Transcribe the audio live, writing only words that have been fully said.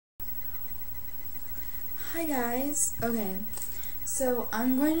Hi guys. Okay, so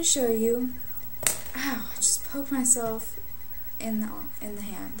I'm going to show you. Ow! I just poked myself in the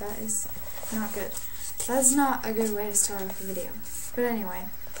hand. That is not good. That's not a good way to start off a video. But anyway,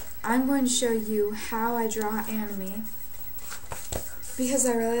 I'm going to show you how I draw anime because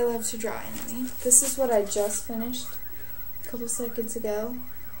I really love to draw anime. This is what I just finished a couple seconds ago.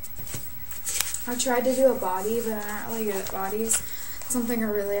 I tried to do a body, but I'm not really good at bodies. It's something I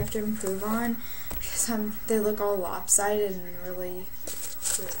really have to improve on because they look all lopsided and really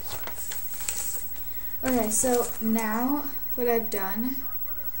weird. Okay, so now what I've done,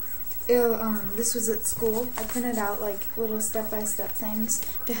 this was at school. I printed out like little step-by-step things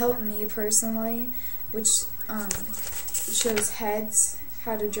to help me personally, which shows heads,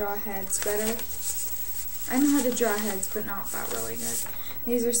 how to draw heads better. I know how to draw heads, but not that really good.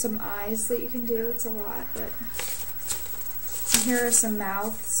 These are some eyes that you can do. It's a lot, but here are some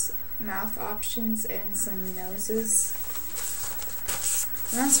mouth options and some noses.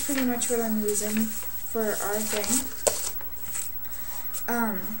 And that's pretty much what I'm using for our thing.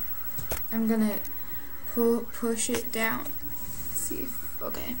 I'm gonna push it down. Let's see if,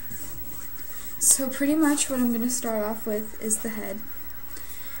 okay. So pretty much what I'm gonna start off with is the head.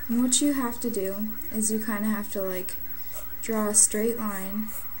 And what you have to do is you kind of have to like draw a straight line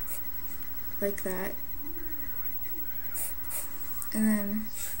like that. And then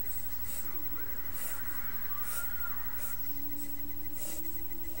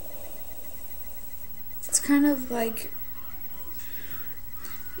it's kind of like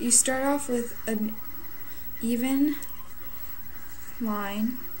you start off with an even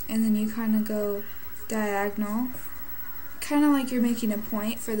line and then you kind of go diagonal, kind of like you're making a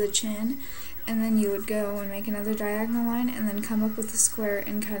point for the chin, and then you would go and make another diagonal line and then come up with a square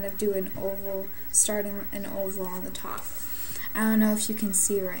and kind of do an oval, starting an oval on the top. I don't know if you can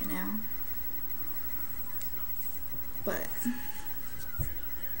see right now, but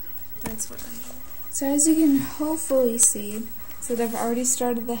that's what I'm doing. So as you can hopefully see, so I've already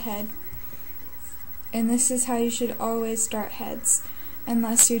started the head, and this is how you should always start heads,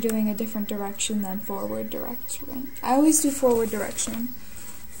 unless you're doing a different direction than forward direction. I always do forward direction.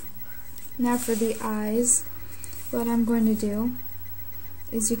 Now for the eyes, what I'm going to do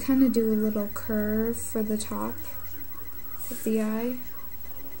is you kind of do a little curve for the top of the eye,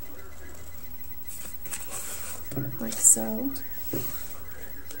 like so.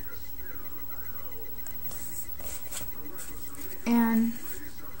 And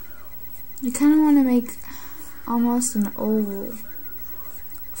you kind of want to make almost an oval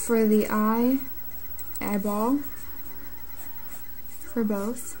for the eyeball, for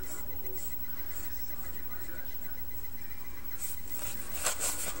both.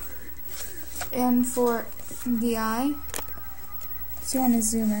 And for the eye, so you want to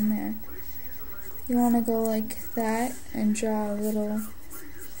zoom in there. You want to go like that and draw a little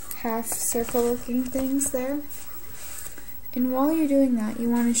half circle looking things there. And while you're doing that, you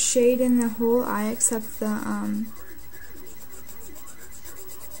want to shade in the whole eye except the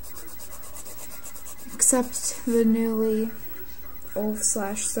newly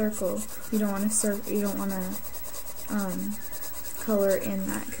oval/circle. You don't want to color in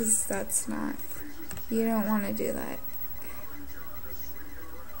that because that's not. You don't want to do that.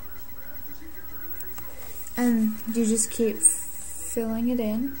 And you just keep filling it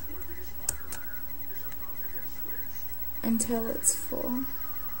in until it's full.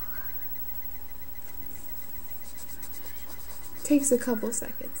 Takes a couple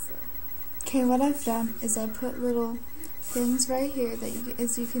seconds though. Okay, what I've done is I put little things right here that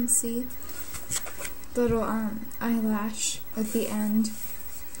as you can see, little eyelash at the end.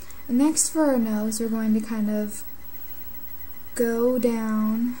 And next for our nose, we're going to kind of go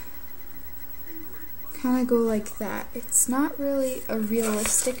down, kind of go like that. It's not really a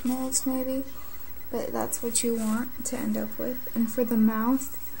realistic nose maybe, but that's what you want to end up with. And for the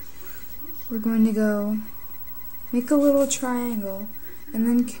mouth, we're going to go make a little triangle and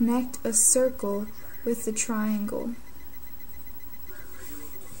then connect a circle with the triangle,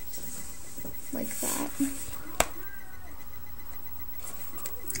 like that.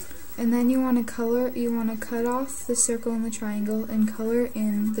 And then you want to cut off the circle and the triangle and color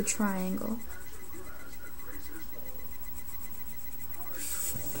in the triangle.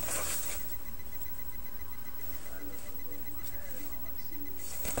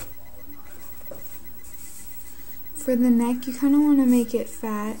 For the neck, you kind of want to make it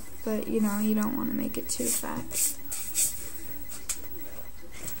fat, but you don't want to make it too fat.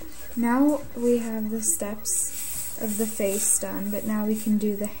 Now we have the steps of the face done, but now we can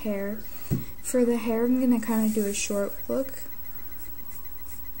do the hair. For the hair, I'm going to kind of do a short look.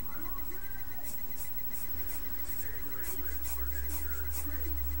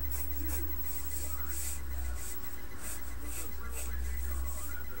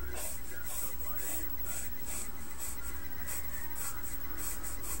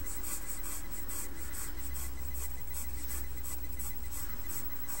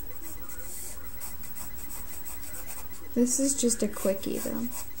 This is just a quickie though.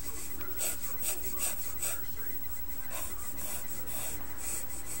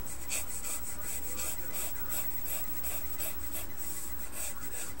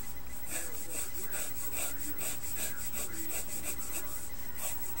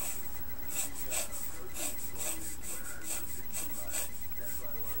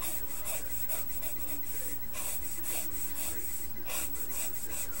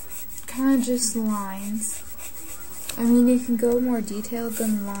 Kind of just lines. I mean, you can go more detailed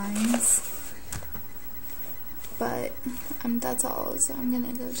than lines, but that's all, so I'm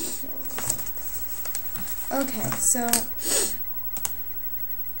gonna go detailed. Okay, so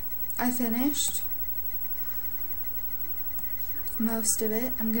I finished most of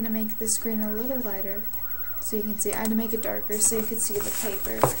it. I'm gonna make the screen a little lighter so you can see. I had to make it darker so you could see the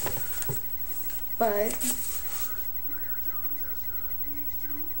paper, but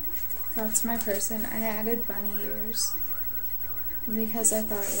that's my person. I added bunny ears because I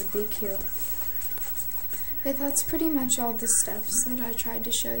thought it would be cute. But that's pretty much all the steps that I tried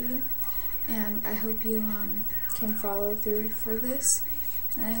to show you, and I hope you can follow through for this,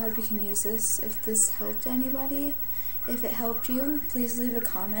 and I hope you can use this if this helped anybody. If it helped you, please leave a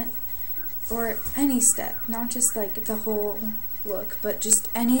comment, or any step, not just like the whole look, but just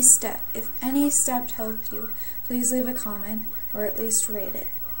any step. If any step helped you, please leave a comment, or at least rate it.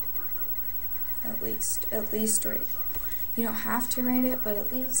 At least rate it. You don't have to rate it, but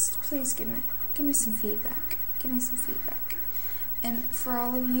at least please give me some feedback. Give me some feedback. And for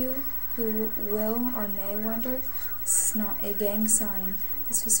all of you who will or may wonder, this is not a gang sign.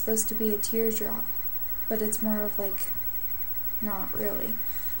 This was supposed to be a teardrop, but it's more of like, not really.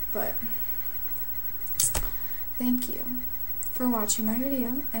 But thank you for watching my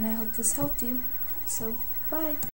video, and I hope this helped you. So bye.